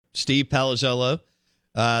Steve Palazzolo,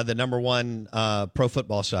 the number one pro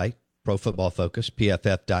football site, Pro Football Focus,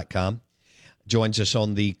 PFF.com, joins us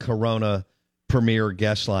on the Corona Premier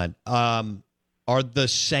guest line. Are the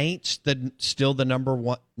Saints still the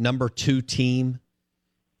number two team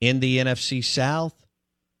in the NFC South,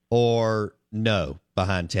 or no,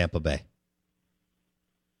 behind Tampa Bay?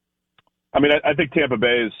 I mean, I think Tampa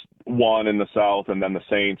Bay is one in the South, and then the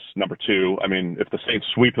Saints number two. I mean, if the Saints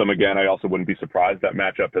sweep them again, I also wouldn't be surprised. That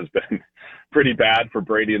matchup has been pretty bad for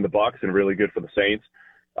Brady and the Bucks, and really good for the Saints.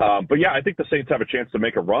 But yeah, I think the Saints have a chance to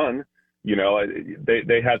make a run. You know,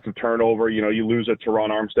 they had some turnover. You know, you lose a Teron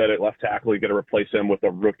Armstead at left tackle, you got to replace him with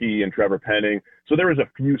a rookie and Trevor Penning. So there was a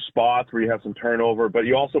few spots where you have some turnover, but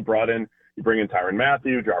you also you bring in Tyrann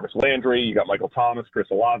Mathieu, Jarvis Landry, you got Michael Thomas, Chris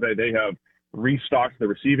Olave. They have restocked the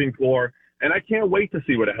receiving floor. And I can't wait to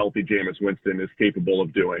see what a healthy Jameis Winston is capable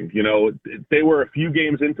of doing. You know, they were a few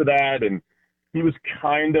games into that, and he was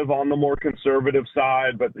kind of on the more conservative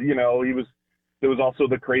side, but, you know, there was also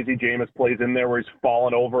the crazy Jameis plays in there where he's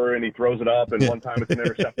falling over and he throws it up, and one time it's an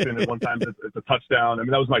interception and one time it's a touchdown. I mean,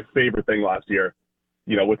 that was my favorite thing last year.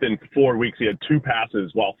 You know, within 4 weeks, he had two passes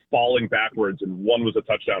while falling backwards, and one was a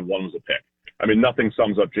touchdown, one was a pick. I mean, nothing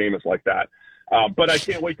sums up Jameis like that. But I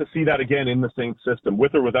can't wait to see that again in the Saints system,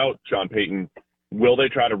 with or without Sean Payton. Will they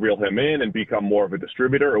try to reel him in and become more of a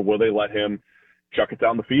distributor, or will they let him chuck it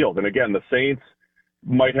down the field? And again, the Saints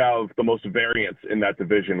might have the most variance in that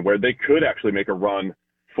division, where they could actually make a run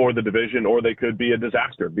for the division, or they could be a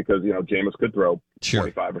disaster because, you know, Jameis could throw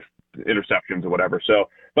 25 interceptions or whatever. So,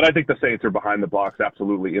 but I think the Saints are behind the Bucs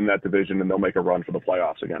absolutely in that division, and they'll make a run for the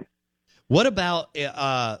playoffs again. What about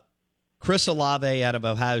Chris Olave out of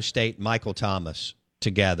Ohio State, Michael Thomas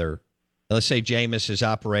together? Let's say Jameis is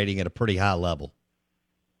operating at a pretty high level.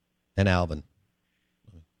 And Alvin.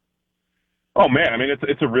 Oh, man, I mean,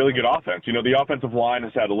 it's a really good offense. You know, the offensive line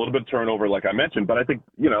has had a little bit of turnover, like I mentioned, but I think,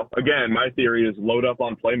 you know, again, my theory is load up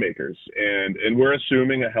on playmakers. And we're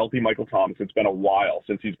assuming a healthy Michael Thomas. It's been a while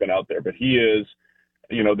since he's been out there, but he is,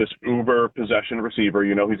 you know, this uber possession receiver.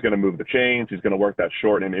 You know, he's going to move the chains. He's going to work that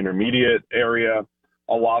short and intermediate area.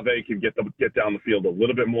 Olave can get down the field a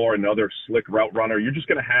little bit more, another slick route runner. You're just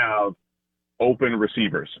going to have open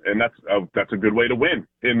receivers, and that's a good way to win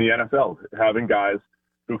in the NFL, having guys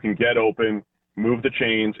who can get open, move the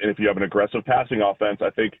chains, and if you have an aggressive passing offense,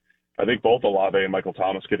 I think both Olave and Michael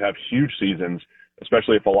Thomas could have huge seasons,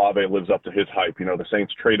 especially if Olave lives up to his hype. You know, the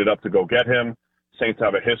Saints traded up to go get him. Saints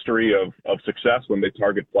have a history of success when they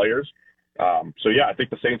target players. So, yeah, I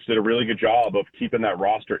think the Saints did a really good job of keeping that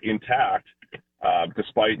roster intact,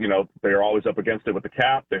 despite, you know, they're always up against it with the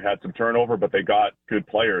cap. They had some turnover, but they got good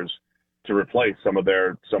players to replace some of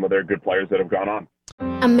their good players that have gone on.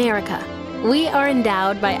 America. We are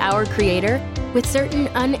endowed by our Creator with certain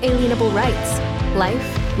unalienable rights: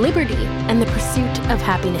 life, liberty, and the pursuit of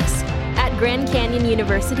happiness. At Grand Canyon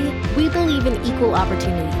University, we believe in equal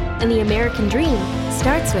opportunity, and the American dream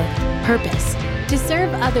starts with purpose. To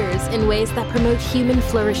serve others in ways that promote human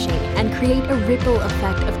flourishing and create a ripple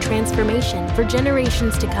effect of transformation for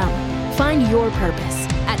generations to come. Find your purpose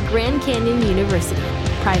at Grand Canyon University.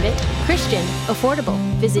 Private, Christian, affordable.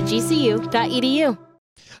 Visit gcu.edu.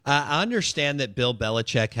 I understand that Bill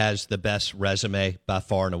Belichick has the best resume by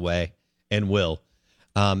far and away, and will,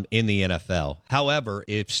 in the NFL. However,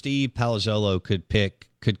 if Steve Palazzolo could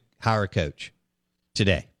hire a coach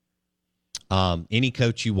today, any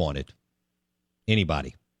coach you wanted,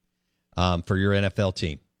 anybody, for your NFL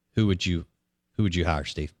team, who would you hire,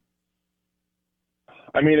 Steve?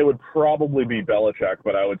 I mean, it would probably be Belichick,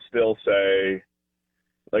 but I would still say,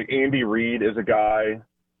 like, Andy Reid is a guy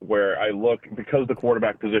where I look, because the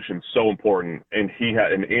quarterback position is so important, and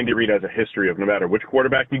Andy Reid has a history of no matter which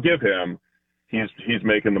quarterback you give him, he's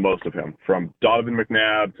making the most of him, from Donovan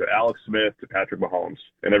McNabb to Alex Smith to Patrick Mahomes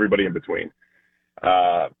and everybody in between.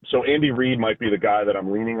 So Andy Reid might be the guy that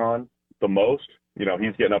I'm leaning on the most. You know,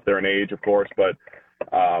 he's getting up there in age, of course, but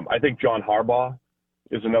I think John Harbaugh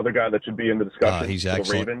is another guy that should be in the discussion he's for excellent.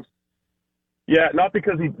 the Ravens. Yeah, not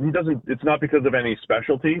because he doesn't. It's not because of any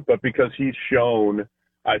specialty, but because he's shown,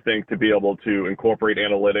 I think, to be able to incorporate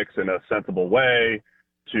analytics in a sensible way,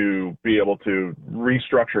 to be able to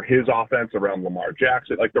restructure his offense around Lamar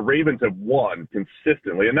Jackson. Like, the Ravens have won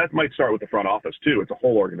consistently, and that might start with the front office too. It's a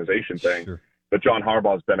whole organization thing. Sure. But John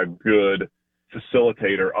Harbaugh's been a good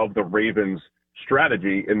facilitator of the Ravens'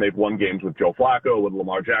 strategy, and they've won games with Joe Flacco, with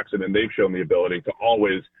Lamar Jackson, and they've shown the ability to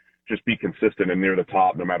always just be consistent and near the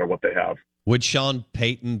top no matter what they have. Would Sean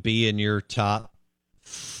Payton be in your top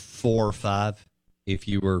 4 or 5 if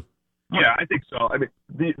you were? Yeah, I think so. I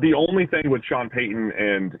mean, the only thing with Sean Payton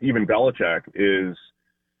and even Belichick is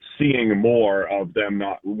seeing more of them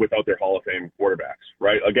not without their Hall of Fame quarterbacks,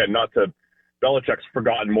 right? Again, Belichick's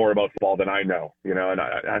forgotten more about football than I know, and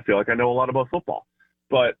I feel like I know a lot about football,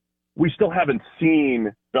 but we still haven't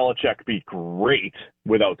seen Belichick be great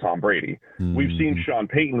without Tom Brady. Mm-hmm. We've seen Sean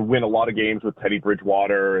Payton win a lot of games with Teddy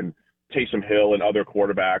Bridgewater and Taysom Hill and other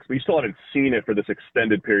quarterbacks, but you still haven't seen it for this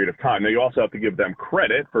extended period of time. Now, you also have to give them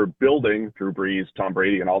credit for building Drew Brees, Tom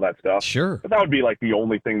Brady, and all that stuff. Sure. But that would be like the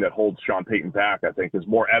only thing that holds Sean Payton back, I think, is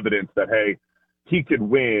more evidence that, hey, he could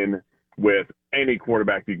win with any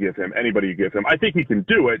quarterback you give him, anybody you give him. I think he can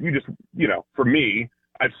do it. You just, for me,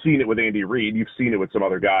 I've seen it with Andy Reid. You've seen it with some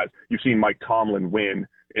other guys. You've seen Mike Tomlin win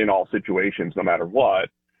in all situations, no matter what.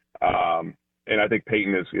 And I think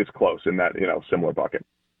Payton is close in that, similar bucket.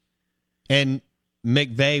 And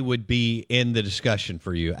McVay would be in the discussion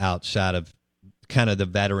for you outside of kind of the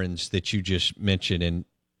veterans that you just mentioned. And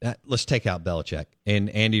let's take out Belichick and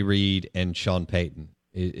Andy Reid and Sean Payton.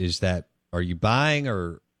 Are you buying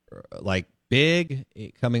or like big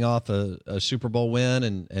coming off a Super Bowl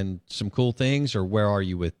win and some cool things, or where are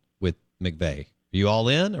you with McVay? Are you all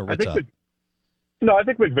in, or what's up? No, I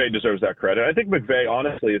think McVay deserves that credit. I think McVay,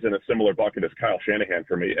 honestly, is in a similar bucket as Kyle Shanahan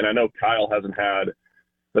for me. And I know Kyle hasn't had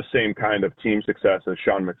the same kind of team success as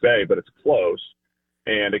Sean McVay, but it's close.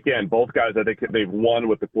 And again, both guys, I think they've won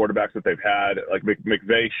with the quarterbacks that they've had. Like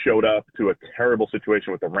McVay showed up to a terrible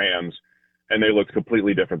situation with the Rams, and they looked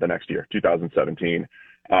completely different the next year, 2017.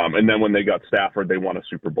 And then when they got Stafford, they won a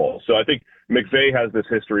Super Bowl. So I think McVay has this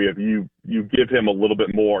history of you give him a little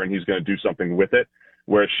bit more and he's going to do something with it.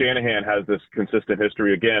 Whereas Shanahan has this consistent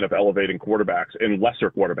history, again, of elevating quarterbacks and lesser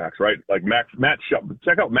quarterbacks, right? Like Matt Schaub,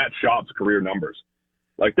 check out Matt Schaub's career numbers.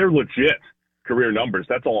 Like, they're legit career numbers.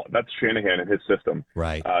 That's Shanahan and his system.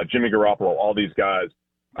 Right. Jimmy Garoppolo, all these guys.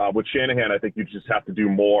 With Shanahan, I think you just have to do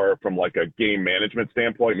more from like a game management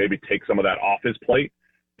standpoint, maybe take some of that off his plate.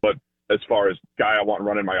 But as far as guy I want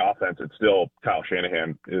running my offense, it's still Kyle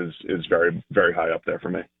Shanahan is very, very high up there for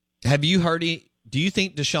me. Have you heard do you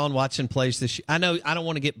think Deshaun Watson plays this year? I know I don't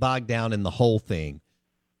want to get bogged down in the whole thing.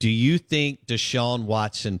 Do you think Deshaun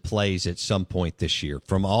Watson plays at some point this year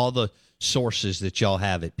from all the sources that y'all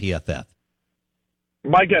have at PFF?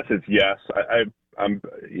 My guess is yes. I'm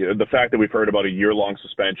the fact that we've heard about a year-long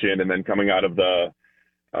suspension and then coming out of the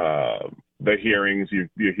hearings, you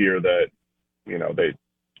hear that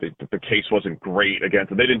the case wasn't great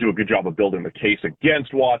against him. They didn't do a good job of building the case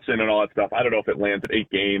against Watson and all that stuff. I don't know if it lands at 8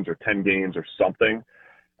 games or 10 games or something.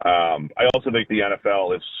 I also think the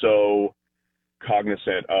NFL is so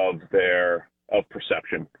cognizant of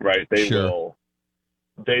perception, right?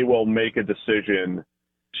 They will make a decision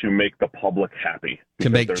to make the public happy. To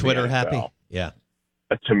make Twitter happy? Yeah.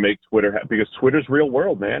 To make Twitter happy, because Twitter's real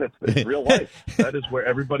world, man. It's real life. That is where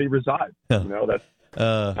everybody resides. That's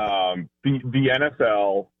the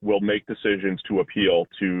NFL will make decisions to appeal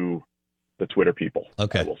to the Twitter people.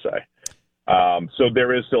 Okay. I will say. So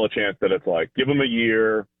there is still a chance that it's like, give them a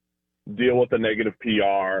year, deal with the negative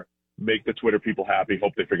PR, make the Twitter people happy,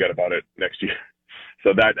 hope they forget about it next year.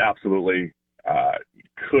 So that absolutely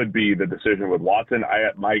could be the decision with Watson.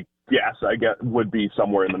 My guess, would be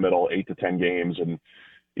somewhere in the middle, 8 to 10 games, and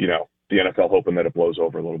the NFL hoping that it blows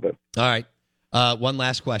over a little bit. All right, one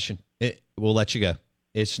last question. We'll let you go.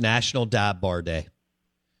 It's National Dive Bar Day.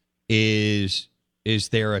 Is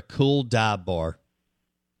there a cool dive bar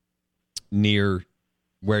near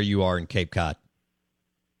where you are in Cape Cod?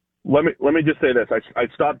 Let me just say this. I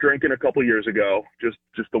stopped drinking a couple years ago, just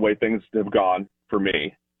the way things have gone for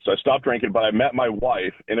me. So I stopped drinking, but I met my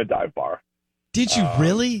wife in a dive bar. Did you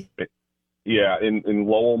really? Yeah, in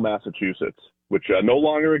Lowell, Massachusetts, which no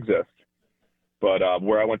longer exists, but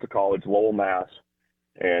where I went to college, Lowell, Mass,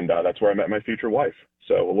 and that's where I met my future wife.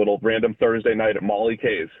 So a little random Thursday night at Molly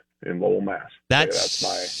Cave in Lowell, Mass.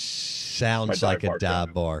 Sounds like a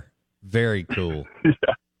dive bar. Very cool. Yeah.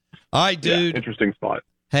 All right, dude. Yeah, interesting spot.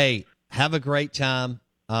 Hey, have a great time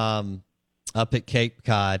up at Cape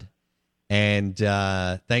Cod. And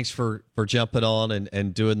thanks for jumping on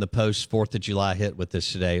and doing the post 4th of July hit with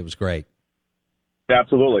us today. It was great.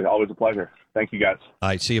 Absolutely. Always a pleasure. Thank you, guys. All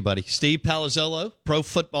right. See you, buddy. Steve Palazzolo, Pro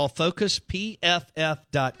Football Focus,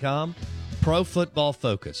 PFF.com. Pro Football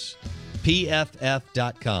Focus,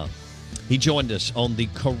 PFF.com. He joined us on the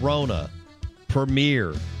Corona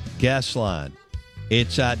Premier Guest Line.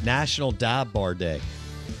 It's National Dive Bar Day.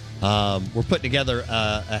 We're putting together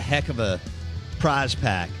a heck of a prize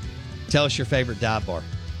pack. Tell us your favorite dive bar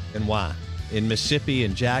and why. In Mississippi,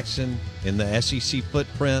 in Jackson, in the SEC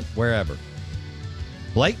footprint, wherever.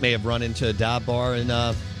 Blake may have run into a dive bar in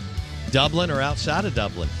Dublin or outside of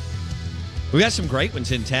Dublin. We got some great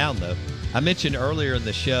ones in town, though. I mentioned earlier in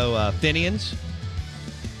the show Finian's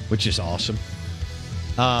which is awesome.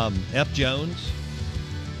 F. Jones.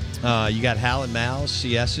 You got Hal and Mal's,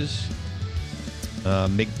 CS's,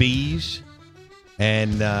 McBee's,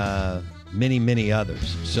 and many, many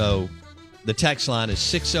others. So the text line is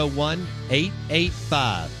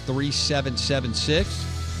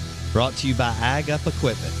 601-885-3776. Brought to you by Ag Up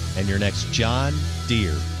Equipment and your next John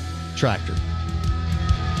Deere tractor.